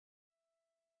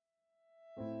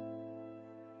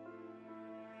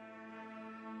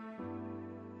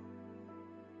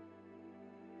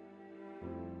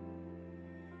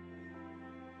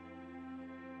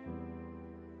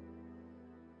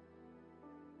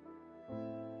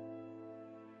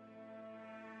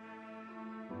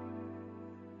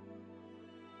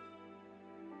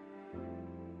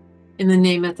In the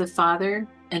name of the Father,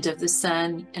 and of the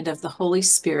Son, and of the Holy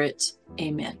Spirit.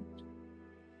 Amen.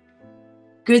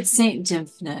 Good Saint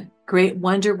Dymphna, great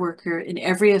wonder worker in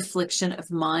every affliction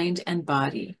of mind and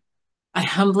body, I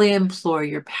humbly implore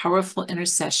your powerful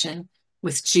intercession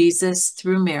with Jesus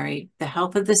through Mary, the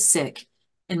health of the sick,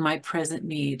 in my present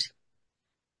need.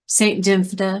 Saint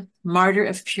Dymphna, martyr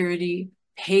of purity,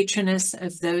 patroness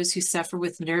of those who suffer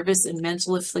with nervous and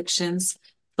mental afflictions,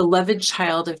 beloved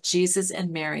child of Jesus and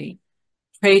Mary,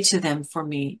 pray to them for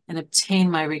me and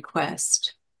obtain my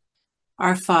request.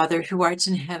 Our Father, who art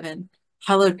in heaven,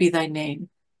 hallowed be thy name.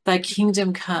 Thy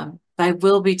kingdom come, thy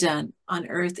will be done on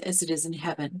earth as it is in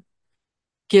heaven.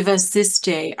 Give us this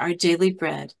day our daily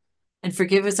bread, and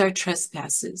forgive us our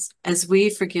trespasses, as we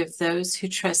forgive those who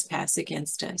trespass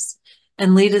against us.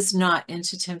 And lead us not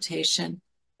into temptation,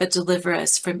 but deliver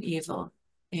us from evil.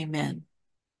 Amen.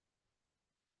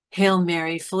 Hail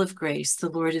Mary, full of grace, the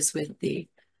Lord is with thee.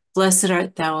 Blessed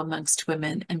art thou amongst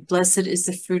women, and blessed is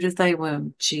the fruit of thy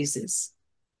womb, Jesus.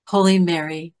 Holy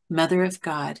Mary, Mother of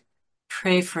God,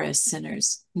 pray for us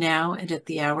sinners, now and at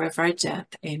the hour of our death.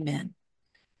 Amen.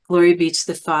 Glory be to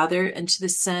the Father, and to the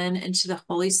Son, and to the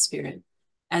Holy Spirit,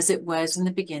 as it was in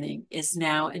the beginning, is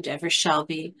now, and ever shall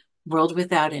be, world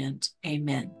without end.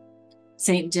 Amen.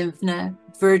 Saint Dymphna,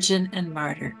 Virgin and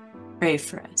Martyr, pray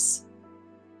for us.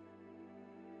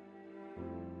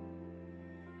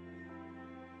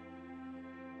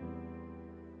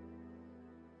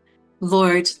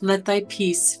 Lord, let thy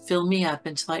peace fill me up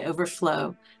until I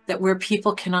overflow, that where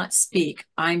people cannot speak,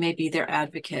 I may be their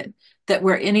advocate, that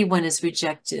where anyone is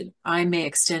rejected, I may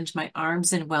extend my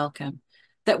arms in welcome,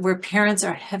 that where parents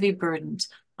are heavy burdened,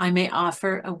 I may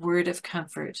offer a word of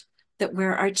comfort, that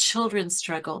where our children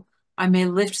struggle, I may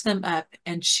lift them up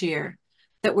and cheer,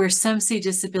 that where some see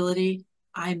disability,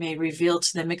 I may reveal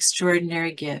to them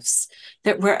extraordinary gifts,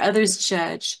 that where others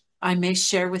judge, I may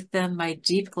share with them my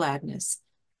deep gladness,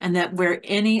 and that where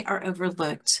any are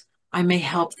overlooked, I may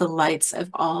help the lights of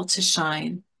all to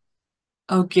shine.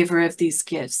 O giver of these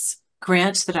gifts,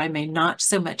 grant that I may not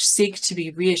so much seek to be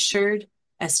reassured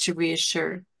as to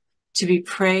reassure, to be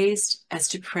praised as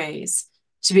to praise,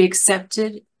 to be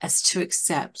accepted as to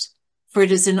accept. For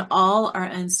it is in all our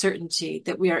uncertainty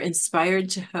that we are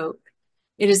inspired to hope.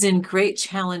 It is in great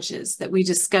challenges that we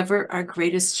discover our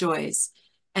greatest joys,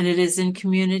 and it is in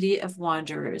community of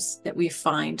wanderers that we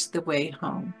find the way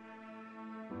home.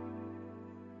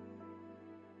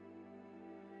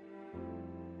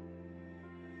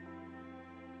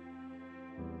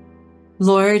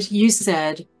 Lord, you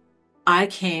said, I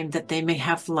came that they may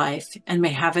have life and may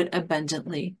have it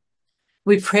abundantly.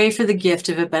 We pray for the gift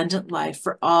of abundant life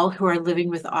for all who are living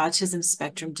with autism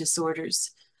spectrum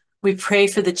disorders. We pray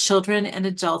for the children and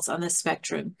adults on the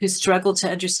spectrum who struggle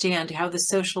to understand how the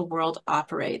social world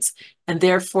operates and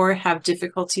therefore have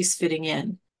difficulties fitting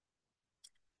in.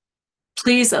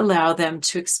 Please allow them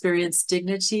to experience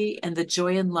dignity and the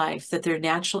joy in life that their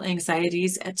natural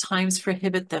anxieties at times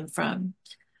prohibit them from.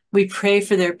 We pray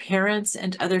for their parents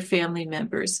and other family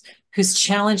members whose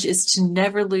challenge is to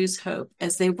never lose hope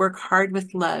as they work hard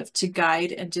with love to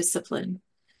guide and discipline.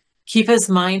 Keep us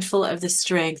mindful of the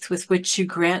strength with which you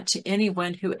grant to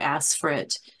anyone who asks for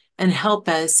it, and help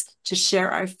us to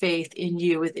share our faith in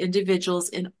you with individuals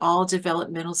in all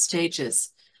developmental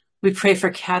stages. We pray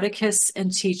for catechists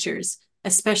and teachers,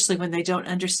 especially when they don't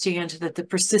understand that the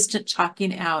persistent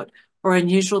talking out or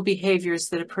unusual behaviors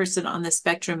that a person on the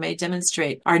spectrum may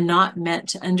demonstrate are not meant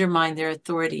to undermine their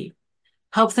authority.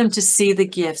 Help them to see the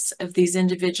gifts of these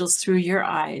individuals through your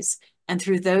eyes and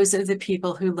through those of the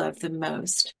people who love them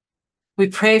most. We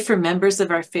pray for members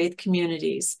of our faith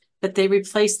communities that they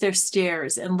replace their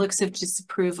stares and looks of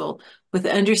disapproval with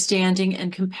understanding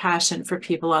and compassion for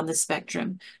people on the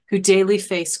spectrum who daily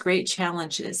face great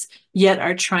challenges, yet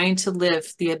are trying to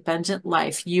live the abundant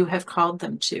life you have called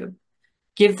them to.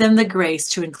 Give them the grace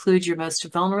to include your most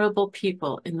vulnerable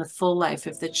people in the full life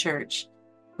of the church.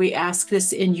 We ask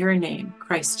this in your name,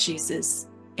 Christ Jesus.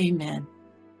 Amen.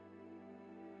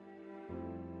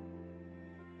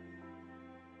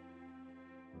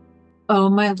 O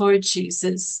my Lord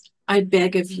Jesus, I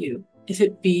beg of you, if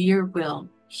it be your will,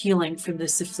 healing from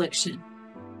this affliction,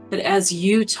 that as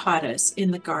you taught us in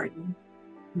the garden,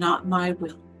 not my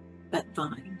will, but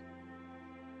thine.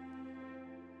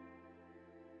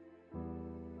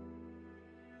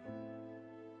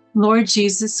 Lord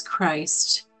Jesus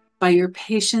Christ, by your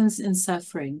patience in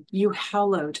suffering, you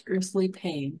hallowed earthly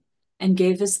pain and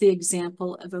gave us the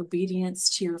example of obedience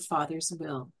to your Father's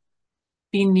will.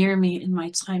 Be near me in my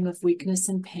time of weakness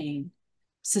and pain.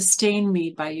 Sustain me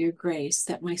by your grace,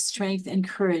 that my strength and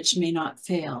courage may not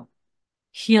fail.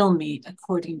 Heal me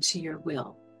according to your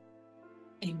will.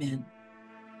 Amen.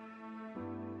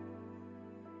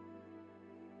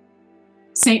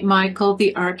 Saint Michael,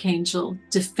 the Archangel,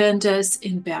 defend us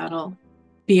in battle.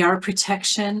 Be our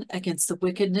protection against the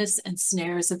wickedness and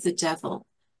snares of the devil.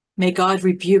 May God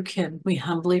rebuke him, we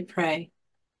humbly pray.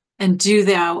 And do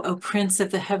thou, O Prince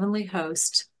of the heavenly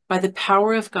host, by the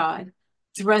power of God,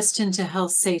 thrust into hell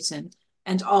Satan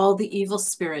and all the evil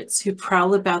spirits who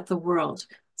prowl about the world,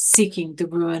 seeking the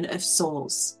ruin of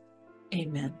souls.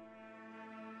 Amen.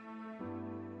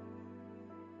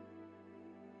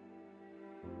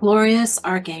 Glorious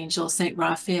Archangel Saint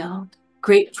Raphael,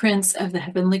 great Prince of the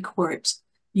heavenly court,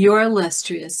 you are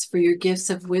illustrious for your gifts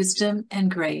of wisdom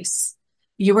and grace.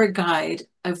 You are guide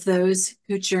of those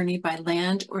who journey by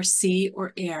land or sea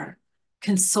or air,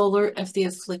 consoler of the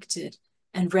afflicted,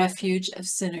 and refuge of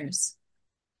sinners.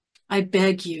 I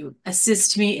beg you,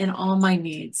 assist me in all my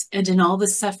needs and in all the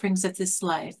sufferings of this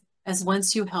life, as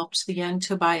once you helped the young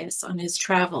Tobias on his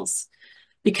travels.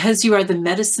 Because you are the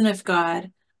medicine of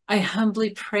God, I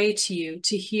humbly pray to you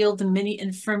to heal the many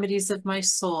infirmities of my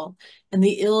soul and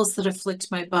the ills that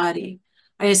afflict my body.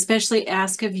 I especially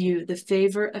ask of you the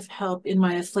favor of help in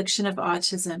my affliction of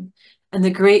autism and the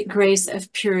great grace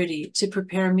of purity to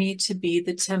prepare me to be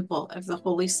the temple of the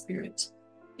Holy Spirit.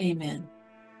 Amen.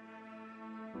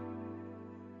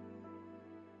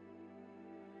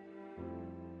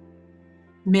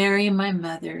 Mary, my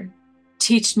mother,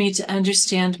 teach me to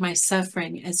understand my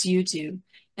suffering as you do,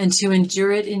 and to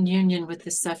endure it in union with the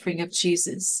suffering of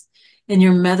Jesus. In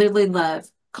your motherly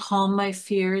love, calm my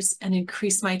fears and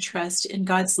increase my trust in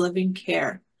God's loving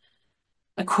care.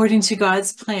 According to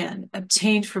God's plan,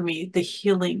 obtain for me the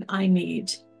healing I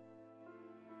need.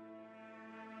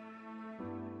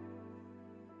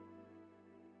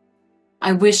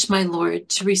 I wish, my Lord,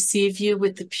 to receive you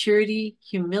with the purity,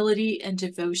 humility, and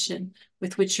devotion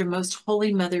with which your most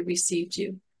holy mother received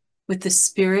you, with the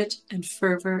spirit and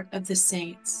fervor of the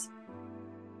saints.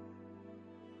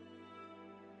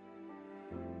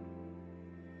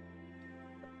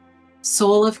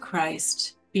 Soul of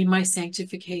Christ, be my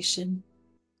sanctification.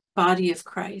 Body of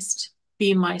Christ,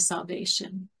 be my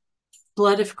salvation.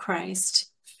 Blood of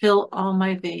Christ, fill all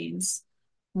my veins.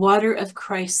 Water of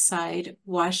Christ's side,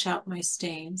 wash out my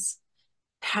stains.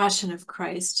 Passion of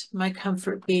Christ, my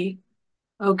comfort be.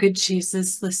 O good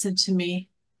Jesus, listen to me.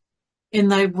 In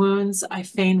thy wounds I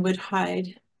fain would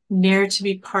hide, ne'er to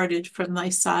be parted from thy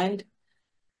side.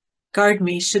 Guard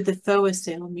me should the foe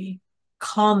assail me.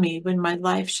 Call me when my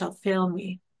life shall fail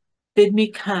me. Bid me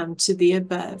come to thee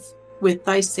above, with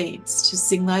thy saints to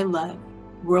sing thy love,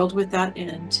 world without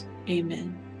end.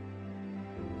 Amen.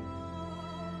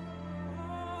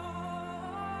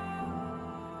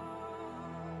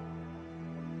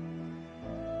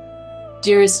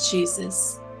 Dearest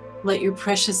Jesus, let your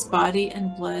precious body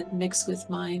and blood mix with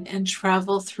mine and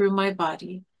travel through my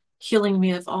body, healing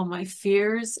me of all my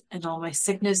fears and all my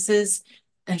sicknesses,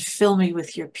 and fill me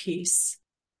with your peace.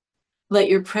 Let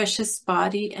your precious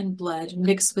body and blood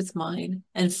mix with mine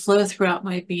and flow throughout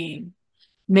my being.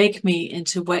 Make me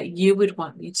into what you would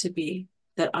want me to be,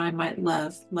 that I might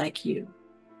love like you.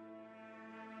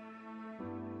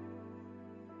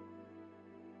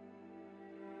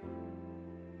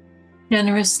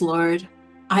 Generous Lord,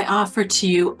 I offer to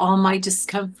you all my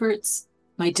discomforts,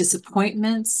 my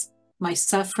disappointments, my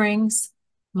sufferings,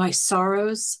 my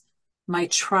sorrows, my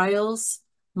trials,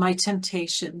 my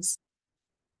temptations,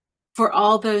 for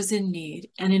all those in need,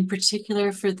 and in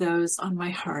particular for those on my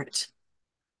heart,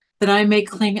 that I may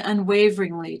cling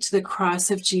unwaveringly to the cross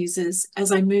of Jesus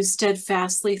as I move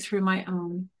steadfastly through my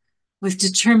own, with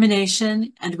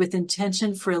determination and with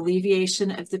intention for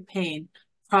alleviation of the pain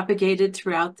propagated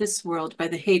throughout this world by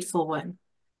the hateful one,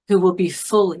 who will be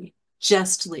fully,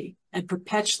 justly, and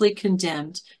perpetually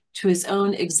condemned to his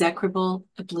own execrable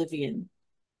oblivion.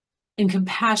 In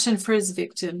compassion for his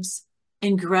victims,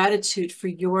 in gratitude for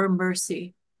your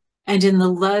mercy, and in the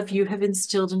love you have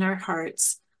instilled in our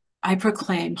hearts, I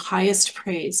proclaim highest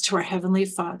praise to our Heavenly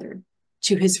Father,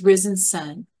 to his risen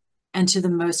Son, and to the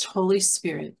most Holy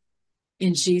Spirit.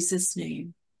 In Jesus'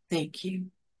 name, thank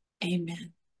you.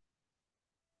 Amen.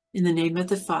 In the name of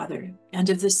the Father, and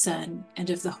of the Son, and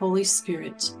of the Holy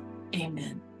Spirit.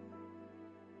 Amen.